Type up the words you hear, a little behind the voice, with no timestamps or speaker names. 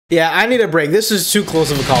Yeah, I need a break. This is too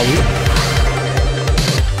close of a call.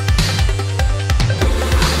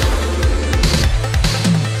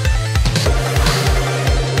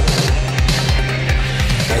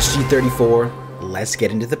 SG-34, let's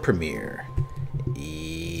get into the premiere.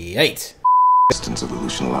 Eight. Distance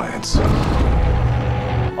Evolution Alliance.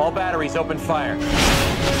 All batteries, open fire.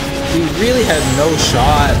 We really had no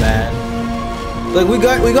shot, man. Like we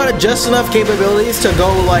got just enough capabilities to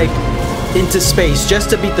go like into space just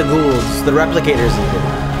to beat the ghouls, the replicators even.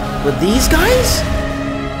 But these guys?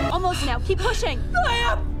 Almost now. Keep pushing. I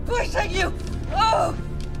am pushing you. Oh.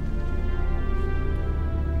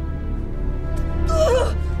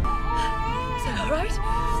 Is that all right?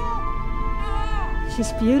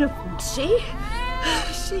 She's beautiful. She?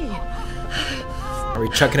 Are we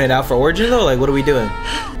chucking it out for Origin though? Like, what are we doing?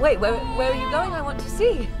 Wait, where are you going? I want to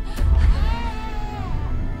see.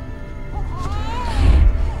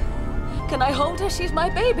 Can I hold her? She's my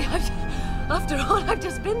baby. After all I've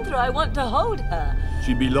just been through, I want to hold her.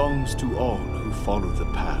 She belongs to all who follow the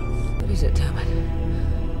path. What is it, Dermot?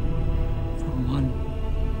 From one,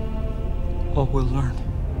 all will learn.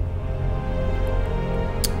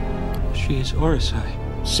 She is Orisai.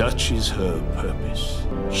 Such is her purpose.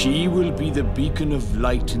 She will be the beacon of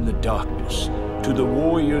light in the darkness to the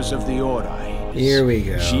warriors of the Ori. Here we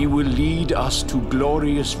go. She will lead us to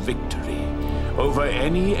glorious victory over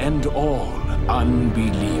any and all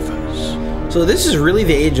unbelievers. So this is really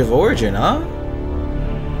the Age of Origin, huh?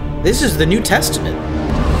 This is the New Testament.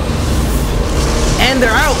 And they're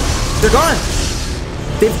out. They're gone.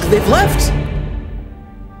 They've left.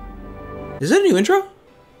 Is that a new intro?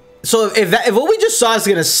 So if what we just saw is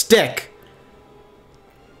gonna stick.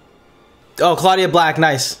 Oh, Claudia Black,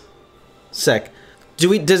 nice. Sick.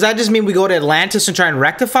 Does that just mean we go to Atlantis and try and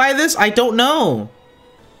rectify this? I don't know.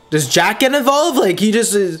 Does Jack get involved? Like he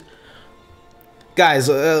just is. Guys,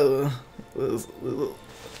 let's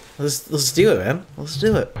do it, man. Let's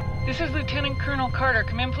do it. This is Lieutenant Colonel Carter.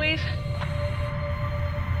 Come in, please.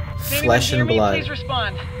 Flesh and blood. Please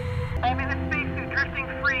respond. I'm in a spacesuit drifting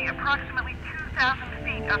free, approximately 2,000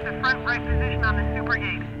 feet off the front right position on the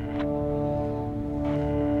Supergate.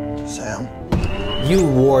 Sam? You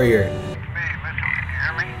warrior. Hey, Mitchell, can you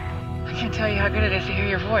hear me? I can't tell you how good it is to hear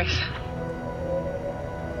your voice.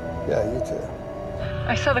 Yeah, you too.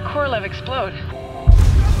 I saw the Korolev explode.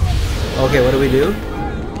 Okay, what do we do?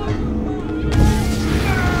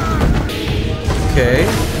 Okay,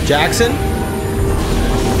 Jackson?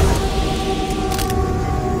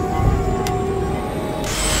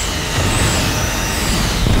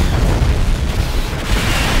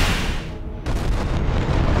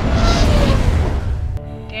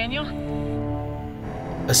 Daniel?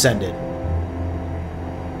 Ascended.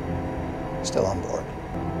 Still on board.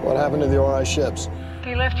 What happened to the Ori ships?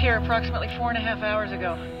 They left here approximately 4.5 hours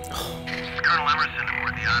ago. Colonel Emerson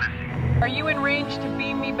aboard the Odyssey. Are you in range to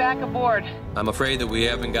beam me back aboard? I'm afraid that we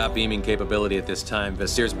haven't got beaming capability at this time.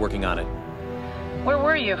 Vasir's working on it. Where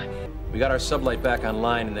were you? We got our sublight back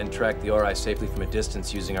online and then tracked the Ori safely from a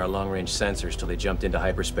distance using our long-range sensors till they jumped into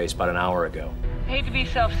hyperspace about an hour ago. Hate to be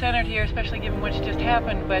self-centered here, especially given what's just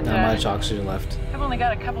happened, but Not much oxygen left. I've only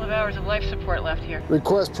got a couple of hours of life support left here.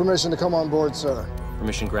 Request permission to come on board, sir.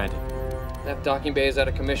 Permission granted. That docking bay is out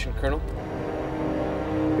of commission, Colonel.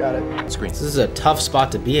 Got it. Screen. This is a tough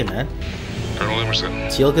spot to be in, man. Colonel Emerson,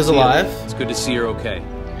 Teal'c's alive. It's good to see you're okay.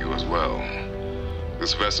 you as well.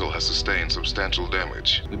 This vessel has sustained substantial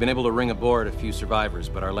damage. We've been able to ring aboard a few survivors,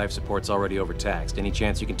 but our life support's already overtaxed. Any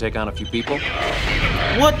chance you can take on a few people?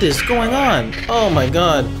 What is going on? Oh my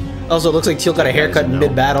god. Also, it looks like Teal got a haircut in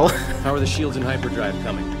mid-battle. How are the shields and hyperdrive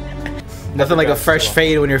coming? Nothing like a fresh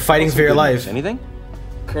fade when you're fighting for your life. Anything?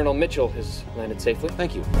 Colonel Mitchell has landed safely.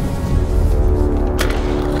 Thank you.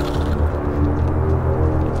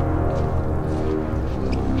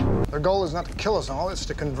 Their goal is not to kill us all, it's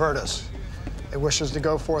to convert us. They wish us to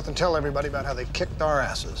go forth and tell everybody about how they kicked our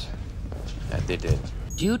asses. That they did.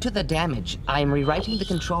 Due to the damage, I am rewriting the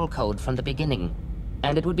control code from the beginning.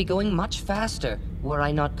 And it would be going much faster were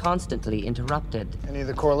I not constantly interrupted. Any of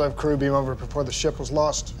the Korolev crew beam over before the ship was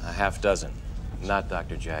lost? A half dozen. Not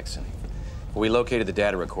Dr. Jackson. We located the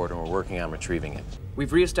data recorder and we're working on retrieving it.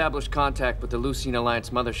 We've re-established contact with the Lucine Alliance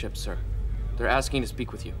mothership, sir. They're asking to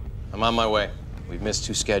speak with you. I'm on my way. We've missed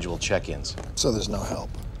 2 scheduled check-ins. So there's no help.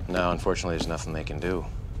 No, unfortunately, there's nothing they can do.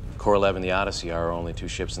 Korolev and the Odyssey are our only 2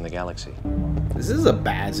 ships in the galaxy. This is a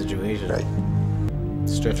bad situation. Right.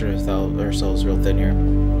 Stretching ourselves real thin here.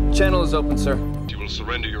 Channel is open, sir. You will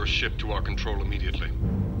surrender your ship to our control immediately. Do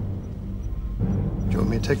you want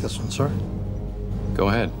me to take this one, sir? Go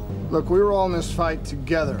ahead. Look, we were all in this fight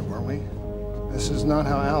together, weren't we? This is not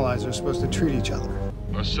how allies are supposed to treat each other.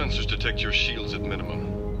 Our sensors detect your shields at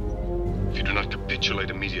minimum. If you do not capitulate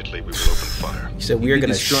immediately, we will open fire. He said we are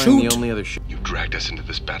gonna destroying shoot. the only other ship. You dragged us into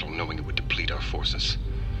this battle knowing it would deplete our forces.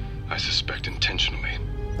 I suspect intentionally.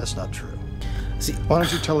 That's not true. See, Why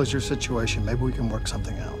don't you tell us your situation? Maybe we can work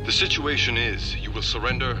something out. The situation is, you will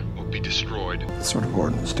surrender or be destroyed. What sort of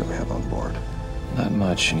ordnance do we have on board? Not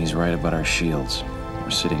much, and he's right about our shields. We're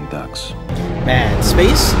sitting ducks. man,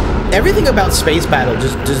 space. Everything about space battle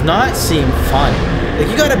just does not seem fun. Like,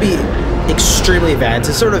 you gotta be extremely advanced.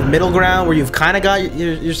 It's sort of middle ground where you've kind of got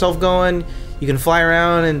yourself going. You can fly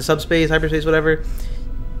around in subspace, hyperspace, whatever.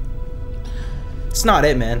 It's not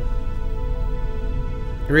it, man.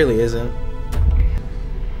 It really isn't.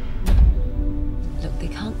 Look, they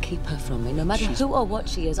can't keep her from me. No matter who or what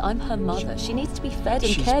she is, I'm her mother. She needs to be fed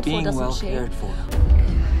and cared for, doesn't she? Cared for.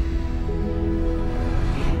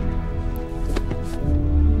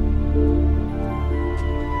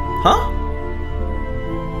 Huh?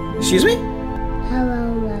 Excuse me?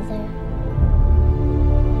 Hello, Mother.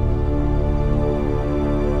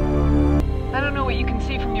 I don't know what you can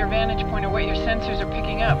see from your vantage point or what your sensors are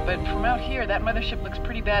picking up, but from out here, that mothership looks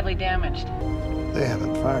pretty badly damaged. They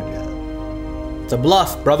haven't fired yet. It's a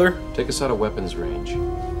bluff, brother. Take us out of weapons range.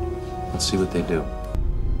 Let's see what they do.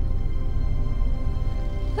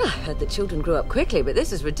 I heard that children grew up quickly, but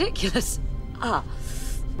this is ridiculous. Ah.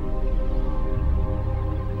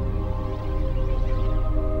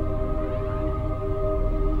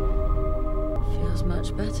 Feels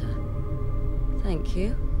much better. Thank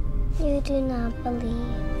you. You do not believe.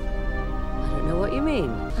 I don't know what you mean.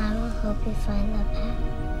 I will help you find the path.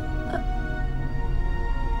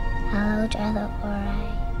 Hello, Driver Ori.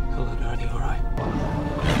 Hello, Darty, all right.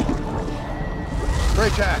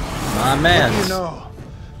 Great Jack. My man. What do you know?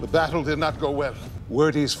 The battle did not go well.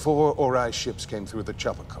 Word is 4 Ori ships came through the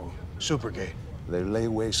chopper code. Supergate. They lay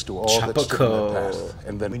waste to all that stood in their path.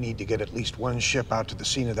 And then we need to get at least one ship out to the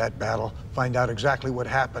scene of that battle, find out exactly what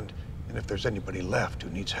happened, and if there's anybody left who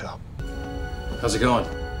needs help. How's it going?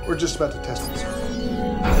 We're just about to test it, sir.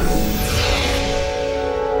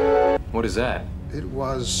 What is that? It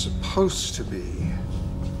was supposed to be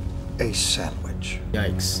a sandwich.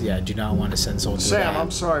 Yikes. Yeah, I do not want to send soldiers. Sam,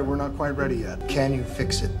 I'm sorry, we're not quite ready yet. Can you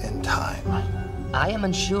fix it in time? I am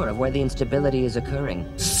unsure of where the instability is occurring.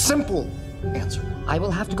 Simple answer. I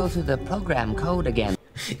will have to go through the program code again.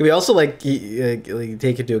 We also like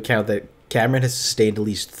take into account that Cameron has sustained at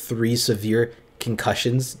least 3 severe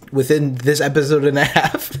concussions within this episode and a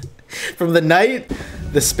half. From the night,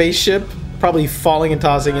 the spaceship, probably falling and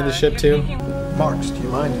tossing in the ship too. Marks, do you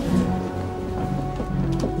mind?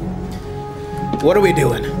 What are we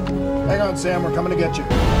doing? Hang on, Sam, we're coming to get you.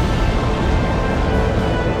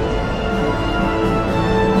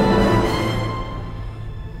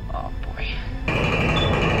 Oh, boy.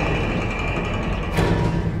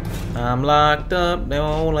 I'm locked up, they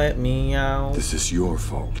won't let me out. This is your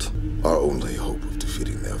fault. Our only hope of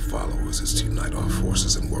defeating their followers is to unite our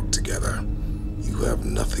forces and work together. You have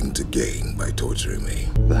nothing to gain by torturing me.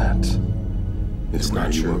 That is where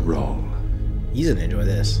you are wrong. He's gonna enjoy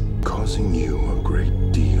this. Causing you a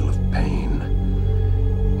great deal of pain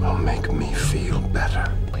will make me feel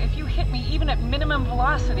better. If you hit me even at minimum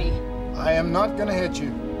velocity... I am not gonna hit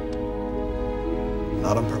you.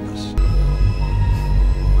 Not on purpose.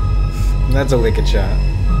 That's a wicked shot.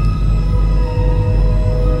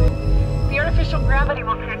 The artificial gravity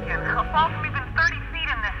will kick in. I'll fall from even 30 feet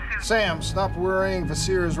in this suit. Sam, stop worrying.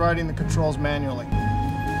 Vasir is writing the controls manually.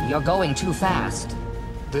 You're going too fast.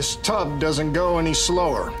 This tub doesn't go any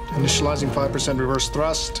slower. Initializing 5% reverse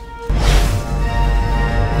thrust.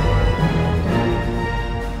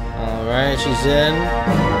 Alright, she's in.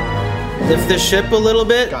 Lift the ship a little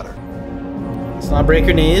bit. Got her. Let's not break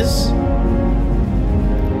her knees.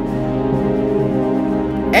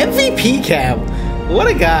 MVP Cam. What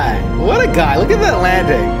a guy. What a guy. Look at that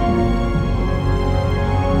landing.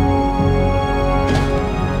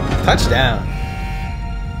 Touchdown.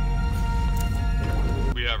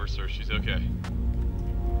 We have her, sir. She's okay.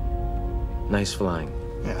 Nice flying.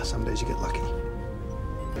 Yeah, some days you get lucky.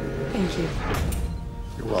 Thank you.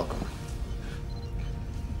 You're welcome.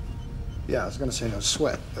 Yeah, I was gonna say no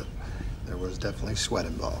sweat, but there was definitely sweat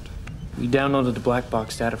involved. We downloaded the black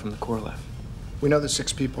box data from the core left. We know that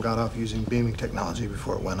 6 people got off using beaming technology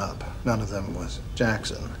before it went up. None of them was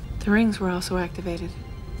Jackson. The rings were also activated.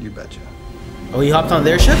 You betcha. Oh, he hopped on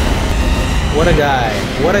their ship? What a guy.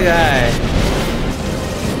 What a guy.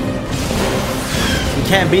 You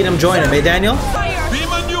can't beat him, join him, eh, Daniel? Beam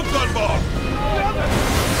a nuke on board!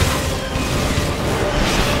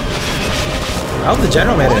 I hope the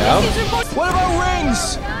general made it out. What about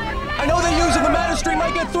rings? I know they're using the matter stream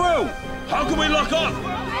might get through. How can we lock on?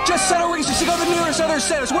 Just set a research to go to the nearest other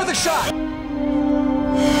set. It's worth a shot.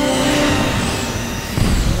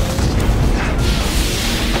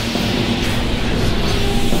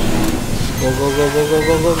 Go, go, go, go, go,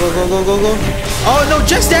 go, go, go, go, go, go. Oh no,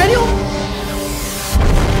 just Daniel?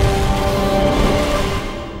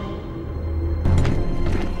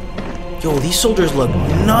 Yo, these soldiers look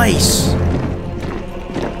nice.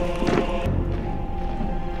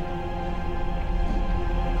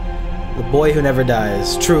 The boy who never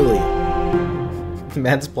dies, truly.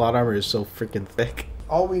 Man's plot armor is so freaking thick.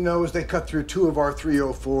 All we know is they cut through 2 of our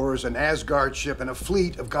 304s, an Asgard ship, and a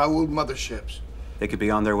fleet of Goa'uld motherships. They could be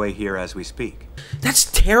on their way here as we speak. That's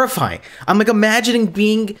terrifying. I'm like imagining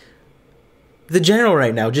being the general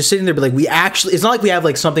right now, just sitting there, be like, we actually, it's not like we have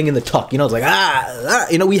like something in the tuck, you know, it's like,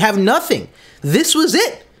 you know, we have nothing. This was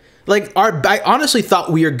it. Like, I honestly thought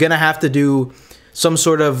we were gonna have to do some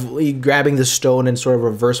sort of grabbing the stone and sort of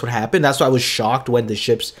reverse what happened. That's why I was shocked when the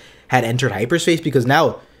ships had entered hyperspace, because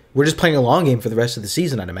now we're just playing a long game for the rest of the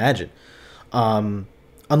season, I'd imagine.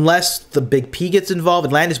 Unless the big P gets involved,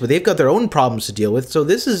 Atlantis, but they've got their own problems to deal with. So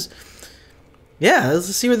this is, yeah, let's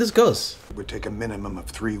see where this goes. It would take a minimum of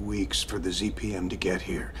 3 weeks for the ZPM to get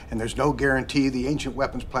here. And there's no guarantee the ancient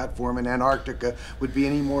weapons platform in Antarctica would be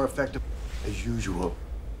any more effective. As usual,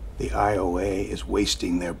 the IOA is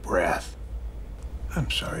wasting their breath. I'm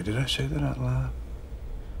sorry, did I say that out loud?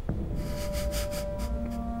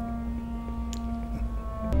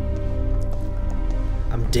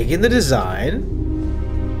 I'm digging the design.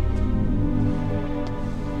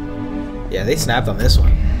 Yeah, they snapped on this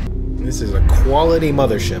one. This is a quality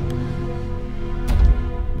mothership.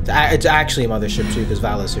 It's actually a mothership too, because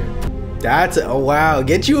Vala's here. That's, oh wow,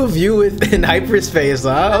 get you a view in hyperspace,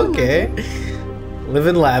 huh? Okay.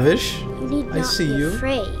 Living lavish. I see you.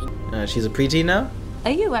 Afraid. She's a preteen now?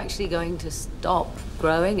 Are you actually going to stop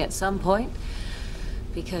growing at some point?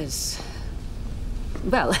 Because,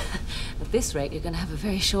 well, at this rate, you're going to have a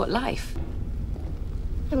very short life.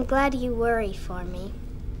 I'm glad you worry for me.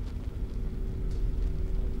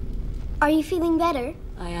 Are you feeling better?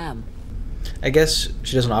 I am. I guess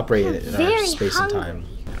she doesn't operate in our space and time.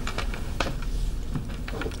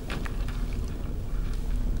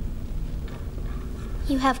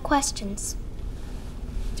 You have questions.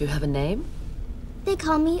 Do you have a name? They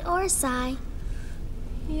call me Orsai.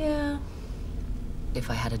 Yeah.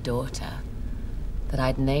 If I had a daughter, that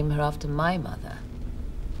I'd name her after my mother.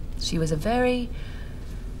 She was a very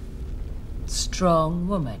strong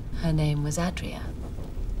woman. Her name was Adria.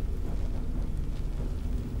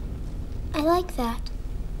 I like that.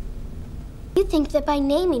 You think that by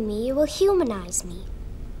naming me, you will humanize me.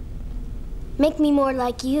 Make me more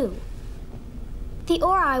like you. The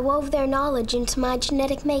Ori wove their knowledge into my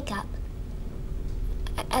genetic makeup.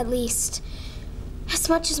 At least, as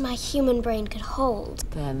much as my human brain could hold.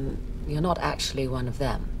 Then you're not actually one of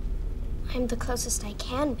them. I'm the closest I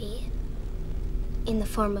can be. In the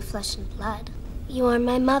form of flesh and blood. You are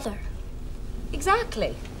my mother.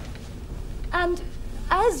 Exactly. And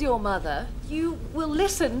as your mother, you will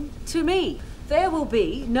listen to me. There will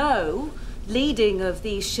be no leading of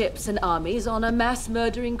these ships and armies on a mass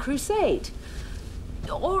murdering crusade.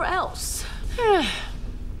 Or else. It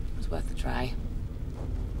was worth a try.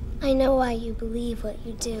 I know why you believe what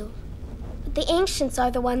you do. But the Ancients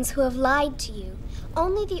are the ones who have lied to you.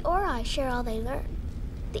 Only the Ori share all they learn.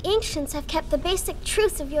 The Ancients have kept the basic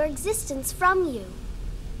truths of your existence from you.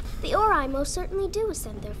 The Ori most certainly do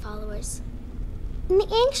ascend their followers. And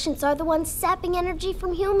the Ancients are the ones sapping energy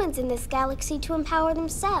from humans in this galaxy to empower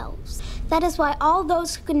themselves. That is why all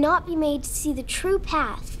those who cannot be made to see the true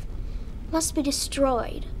path must be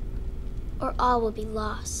destroyed, or all will be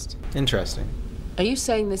lost. Interesting. Are you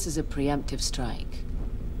saying this is a preemptive strike?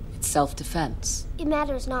 It's self-defense? It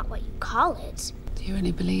matters not what you call it. Do you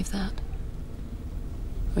really believe that?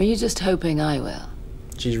 Or are you just hoping I will?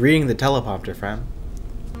 She's reading the teleprompter, Fran.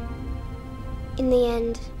 In the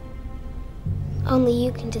end, only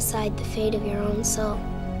you can decide the fate of your own soul.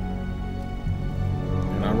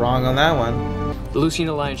 You're not wrong on that one. The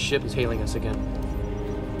Lucina Alliance ship is hailing us again.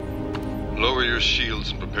 Lower your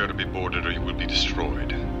shields and prepare to be boarded or you will be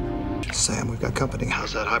destroyed. Sam, we've got company.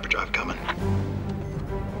 How's that hyperdrive coming?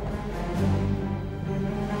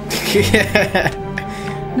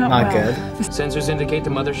 Not good. Sensors indicate the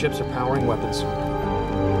motherships are powering weapons.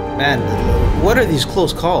 Man, what are these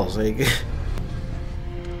close calls? Like,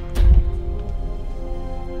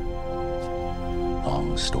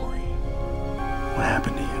 long story. What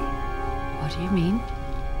happened to you? What do you mean?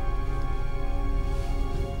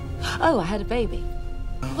 Oh, I had a baby.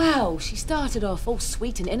 Well, she started off all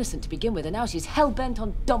sweet and innocent to begin with, and now she's hell-bent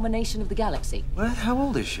on domination of the galaxy. What? How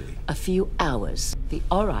old is she? A few hours. The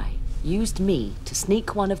Ori used me to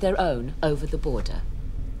sneak one of their own over the border.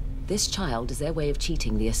 This child is their way of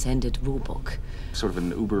cheating the Ascended rulebook. Sort of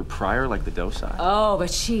an uber prior like the dooski? Oh,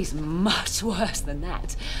 but she's much worse than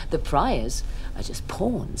that. The priors are just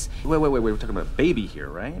pawns. Wait, we're talking about a baby here,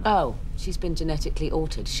 right? Oh, she's been genetically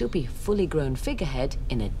altered. She'll be a fully grown figurehead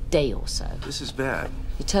in a day or so. This is bad.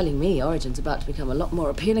 You're telling me Origin's about to become a lot more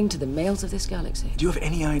appealing to the males of this galaxy? Do you have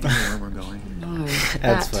any idea where we're going? No.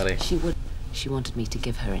 That's funny. She wanted me to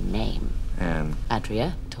give her a name. And?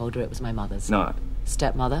 Adria told her it was my mother's. Not.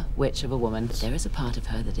 Stepmother, witch of a woman. There is a part of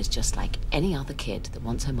her that is just like any other kid that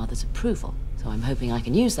wants her mother's approval. So I'm hoping I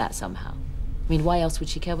can use that somehow. I mean, why else would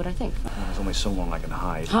she care what I think? There's only so long I can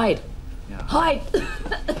hide. Hide! Yeah. Hide!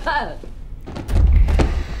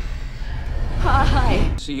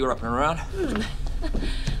 Hi! See, you're up and around.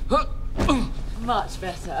 Much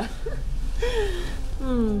better.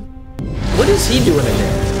 What is he doing in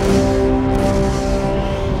there?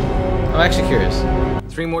 I'm actually curious.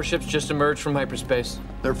 3 more ships just emerged from hyperspace.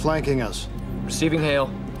 They're flanking us. Receiving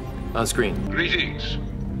hail. On screen. Greetings.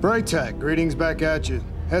 Braytech, greetings back at you.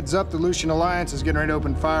 Heads up, the Lucian Alliance is getting ready to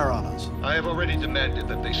open fire on us. I have already demanded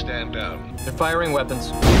that they stand down. They're firing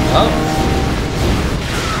weapons. Oh.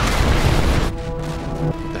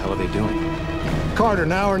 What the hell are they doing? Carter,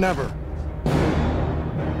 now or never.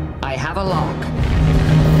 I have a lock.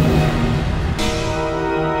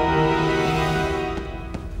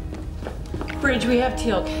 Bridge, we have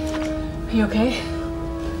Teal'c. Are you okay?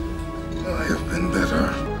 I have been better.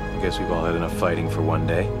 I guess we've all had enough fighting for one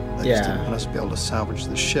day. They just didn't want us to be able to salvage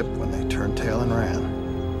the ship when they turned tail and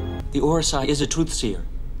ran. The Orsi is a truth seer.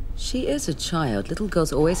 She is a child. Little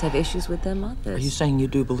girls always have issues with their mothers. Are you saying you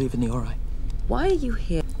do believe in the Ori? Why are you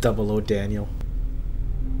here? 00 Daniel.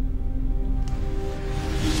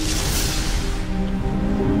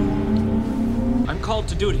 I'm called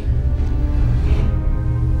to duty.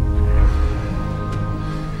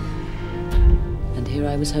 And here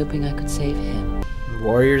I was hoping I could save him.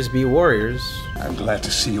 Warriors be warriors. I'm glad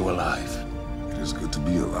to see you alive. It is good to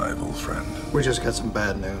be alive, old friend. We just got some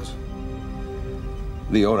bad news.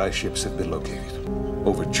 The Ori ships have been located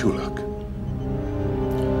over Chulak.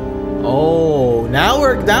 Oh,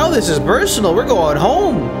 now this is personal. We're going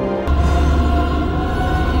home.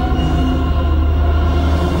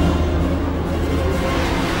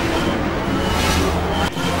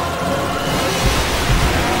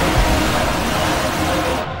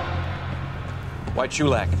 Why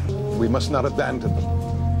Chulak? We must not abandon them.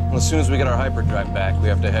 Well, as soon as we get our hyperdrive back, we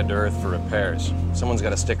have to head to Earth for repairs. Someone's got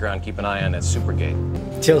to stick around, keep an eye on that Supergate.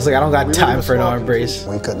 Tails like, I don't got time for an arm brace.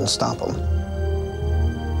 We couldn't stop them.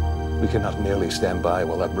 We cannot merely stand by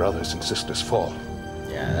while our brothers and sisters fall.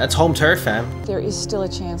 Yeah, that's home turf, fam. There is still a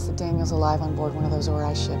chance that Daniel's alive on board one of those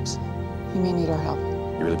Ori ships. He may need our help.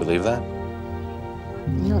 You really believe that?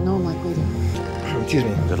 You don't know him like we do. Excuse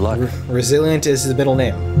me. Good luck. Resilient is his middle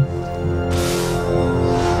name.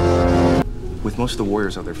 With most of the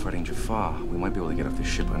warriors out there fighting Jaffa, we might be able to get off this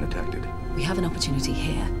ship undetected. We have an opportunity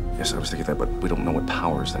here. Yes, I was thinking that, but we don't know what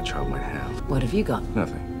powers that child might have. What have you got?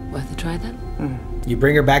 Nothing. Worth a try then? You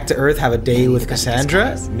bring her back to Earth, have a day with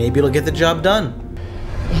Cassandra, maybe it'll get the job done.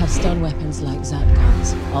 We have stun weapons like zap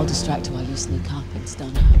guns. I'll distract her while you sneak up and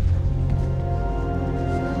stun her.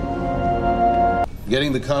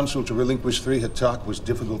 Getting the Council to relinquish 3 Hatak was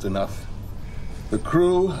difficult enough. The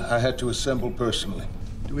crew I had to assemble personally.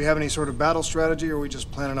 Do we have any sort of battle strategy, or are we just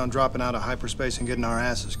planning on dropping out of hyperspace and getting our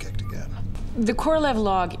asses kicked again? The Korolev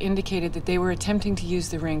log indicated that they were attempting to use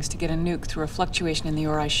the rings to get a nuke through a fluctuation in the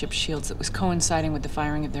Ori ship's shields that was coinciding with the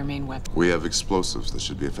firing of their main weapon. We have explosives that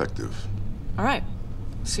should be effective. All right.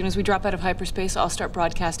 As soon as we drop out of hyperspace, I'll start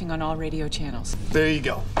broadcasting on all radio channels. There you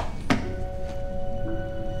go.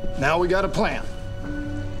 Now we got a plan.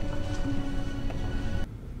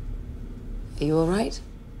 Are you all right?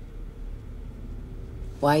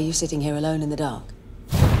 Why are you sitting here alone in the dark?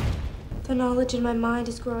 The knowledge in my mind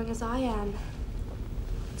is growing as I am.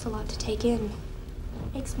 It's a lot to take in.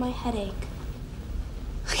 Makes my head ache.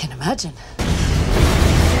 I can imagine.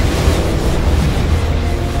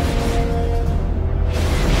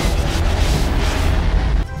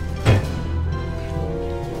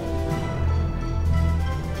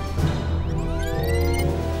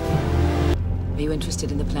 Are you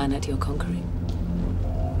interested in the planet you're conquering?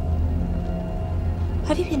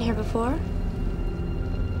 Have you been here before?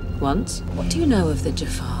 Once? What do you know of the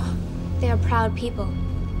Jaffa? They are proud people,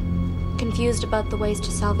 confused about the ways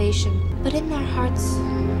to salvation, but in their hearts,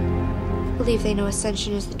 believe they know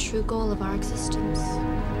ascension is the true goal of our existence.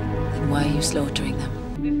 Then why are you slaughtering them?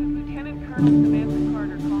 Samantha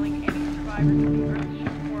Carter calling any survivors to the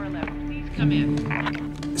Earthship 411. Please come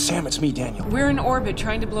in. Sam, it's me, Daniel. We're in orbit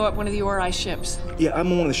trying to blow up one of the Ori ships. Yeah,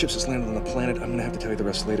 I'm on one of the ships that's landed on the planet. I'm gonna have to tell you the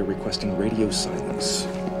rest later, requesting radio silence.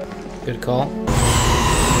 Good call.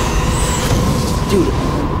 Dude,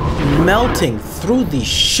 melting through these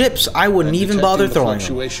ships, I wouldn't even bother throwing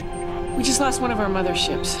them. We just lost one of our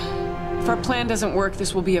motherships. If our plan doesn't work,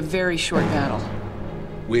 this will be a very short battle.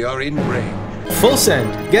 We are in range. Full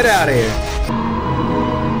send. Get out of here.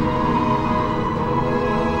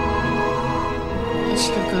 It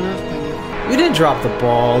should have gone off by now. We didn't drop the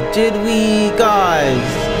ball, did we,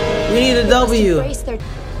 guys? We need a W.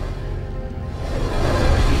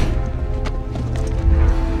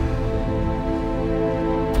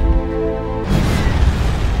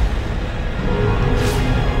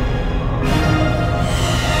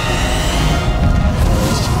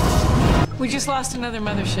 We just lost another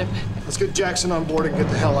mothership. Let's get Jackson on board and get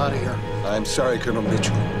the hell out of here. I'm sorry, Colonel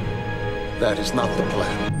Mitchell. That is not the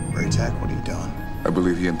plan. Braytac, what are you doing? I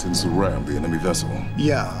believe he intends to ram the enemy vessel.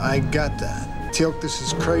 Yeah, I got that. Teal'c, this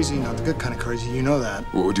is crazy, not the good kind of crazy, you know that.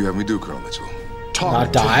 What would you have me do, Colonel Mitchell? Talk Not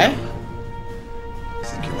to die? him. I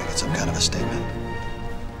think you're making some kind of a statement.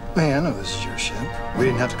 Man, it was your ship. We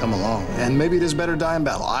didn't have to come along. And maybe it is better die in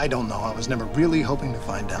battle. I don't know. I was never really hoping to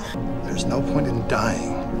find out. There's no point in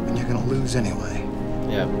dying when you're gonna lose anyway.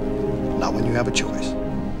 Yep. Not when you have a choice.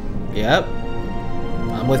 Yep.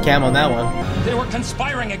 I'm with Cam on that one. They were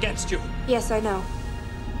conspiring against you. Yes, I know.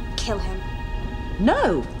 Kill him.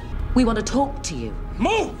 No! We want to talk to you.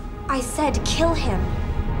 Move! I said kill him.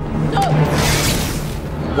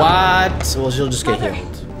 What? Well, she'll just get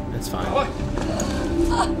healed. It's fine.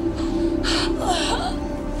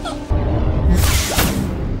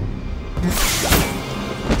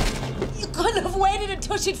 You couldn't have waited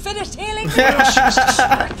until she'd finished healing.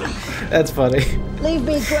 That's funny. Leave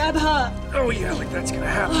me, grab her. Oh yeah, like that's gonna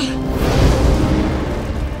happen.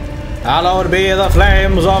 Hallowed be the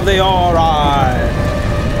flames of the Ori.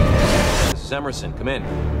 This is Emerson. Come in.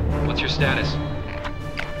 What's your status?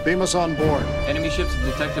 Beam us on board. Enemy ships have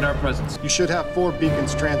detected our presence. You should have 4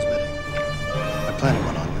 beacons transmitting. I planted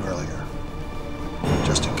one on you earlier.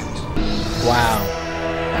 Just in case. Wow.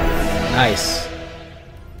 Nice.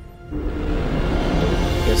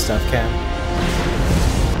 Good stuff, Cam.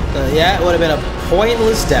 Yeah, it would have been a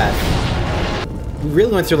pointless death. We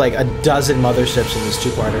really went through like a dozen motherships in this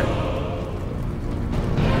two-parter.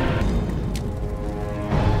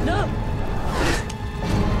 No.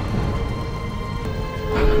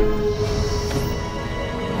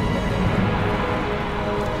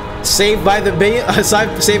 Saved by the beam.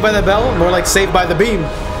 Saved by the bell. More like saved by the beam.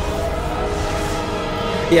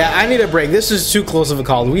 Yeah, I need a break. This is too close of a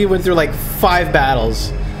call. We went through like 5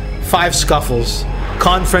 battles, 5 scuffles,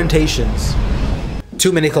 confrontations.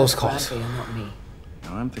 Too many close calls.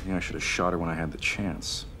 I'm thinking I should have shot her when I had the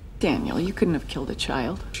chance. Daniel, you couldn't have killed a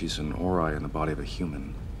child. She's an Ori in the body of a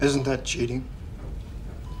human. Isn't that cheating?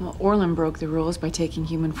 Well, Orlin broke the rules by taking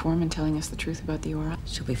human form and telling us the truth about the Ori.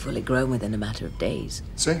 She'll be fully grown within a matter of days.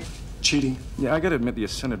 See? Cheating. Yeah, I gotta admit the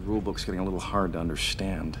Ascended rulebook's getting a little hard to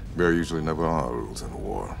understand. There usually never are rules in a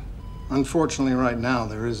war. Unfortunately, right now,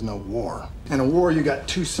 there is no war. In a war, you got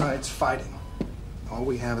 2 sides fighting. All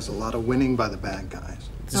we have is a lot of winning by the bad guys.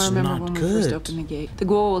 I remember when we first opened the gate. The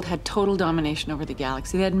Goa'uld had total domination over the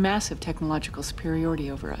galaxy. They had massive technological superiority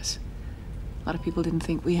over us. A lot of people didn't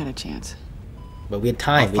think we had a chance. But we had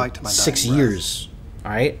time. We had 6 years.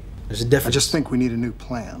 All right? There's a difference. I just think we need a new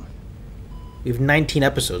plan. We have 19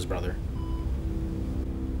 episodes, brother.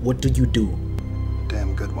 What do you do?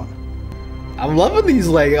 Damn good one. I'm loving these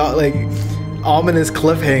like ominous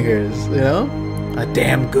cliffhangers, you know? A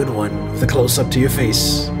damn good one with a close-up to your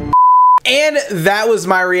face. And that was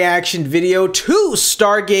my reaction video to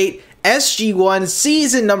Stargate SG-1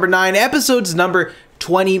 season number 9, episodes number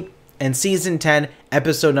 20, and season 10,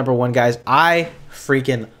 episode number 1, guys. I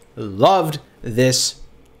freaking loved this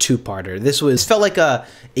two-parter. This felt like a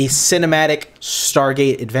cinematic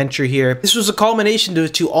Stargate adventure here. This was a culmination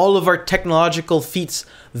to all of our technological feats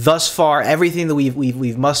thus far, everything that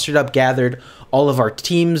we've mustered up, gathered, all of our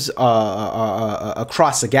teams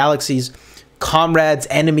across the galaxies, comrades,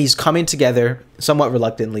 enemies coming together somewhat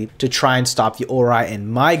reluctantly to try and stop the Ori.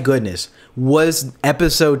 And my goodness, was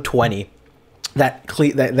episode 20 that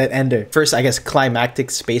ender, first I guess climactic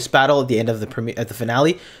space battle at the end of the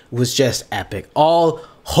finale was just epic. All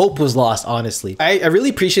hope was lost, honestly. I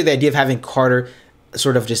really appreciate the idea of having Carter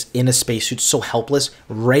sort of just in a spacesuit, so helpless,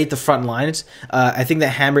 right at the front lines. I think that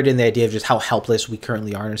hammered in the idea of just how helpless we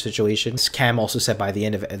currently are in a situation. As Cam also said by the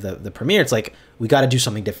end of the premiere, it's like, we got to do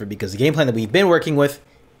something different because the game plan that we've been working with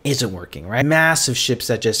isn't working, right? Massive ships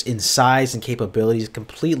that just in size and capabilities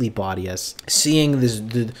completely body us. Seeing this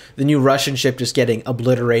the new Russian ship just getting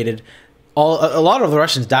obliterated. A lot of the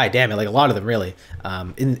Russians died, damn it, like a lot of them really,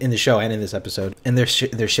 in the show and in this episode. And their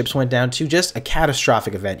ships went down to just a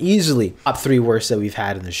catastrophic event. Easily top 3 worst that we've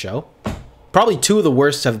had in the show. Probably 2 of the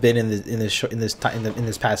worst have been in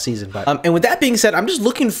this past season. But and with that being said, I'm just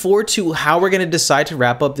looking forward to how we're gonna decide to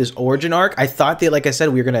wrap up this origin arc. I thought that, like I said,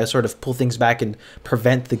 we were gonna sort of pull things back and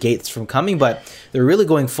prevent the gates from coming, but they're really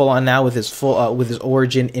going full on now with this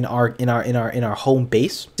origin in our home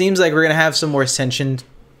base. Seems like we're gonna have some more Ascension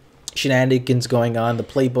shenanigans going on. The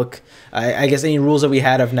playbook, I guess any rules that we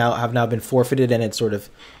had have now been forfeited, and it's sort of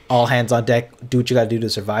all hands on deck, do what you gotta do to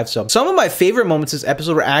survive. So some of my favorite moments this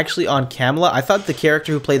episode were actually on Kamala. I thought the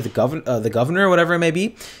character who played the governor or whatever it may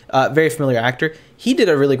be, very familiar actor, he did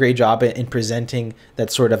a really great job in presenting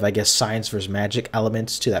that sort of, I guess, science versus magic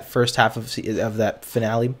elements to that first half of that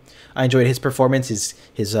finale. I enjoyed his performance,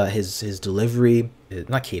 his delivery,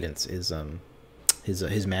 not cadence,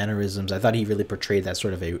 his mannerisms. I thought he really portrayed that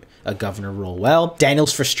sort of a governor role well.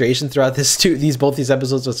 Daniel's frustration throughout both these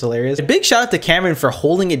episodes was hilarious. A big shout out to Cameron for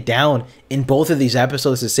holding it down in both of these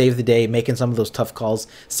episodes to save the day, making some of those tough calls.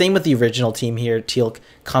 Same with the original team here. Teal'c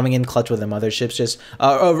coming in clutch with the motherships. Just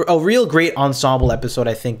a real great ensemble episode,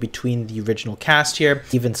 I think, between the original cast here,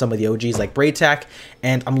 even some of the OGs like Braytac.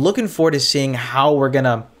 And I'm looking forward to seeing how we're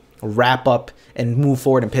gonna wrap up and move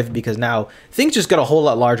forward and pivot, because now things just got a whole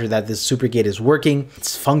lot larger, that this Supergate is working,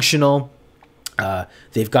 it's functional,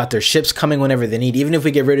 they've got their ships coming whenever they need. Even if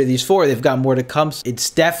we get rid of these 4, they've got more to come. It's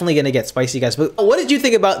definitely gonna get spicy, guys. But what did you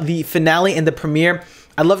think about the finale and the premiere?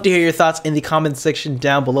 I'd love to hear your thoughts in the comment section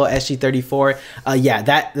down below. SG34, yeah,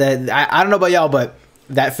 I don't know about y'all, but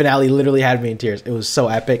that finale literally had me in tears. It was so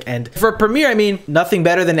epic. And for a premiere, I mean, nothing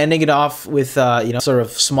better than ending it off with you know, sort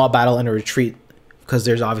of small battle and a retreat, because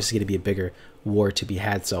there's obviously going to be a bigger war to be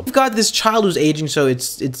had. So we've got this child who's aging, so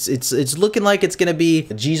it's looking like it's gonna be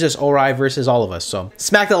Jesus Ori versus all of us. So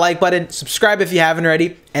smack the like button, subscribe if you haven't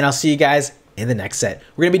already, and I'll see you guys in the next set.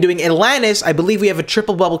 We're gonna be doing Atlantis. I believe we have a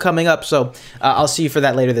triple bubble coming up, so I'll see you for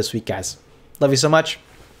that later this week, guys. Love you so much.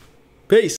 Peace.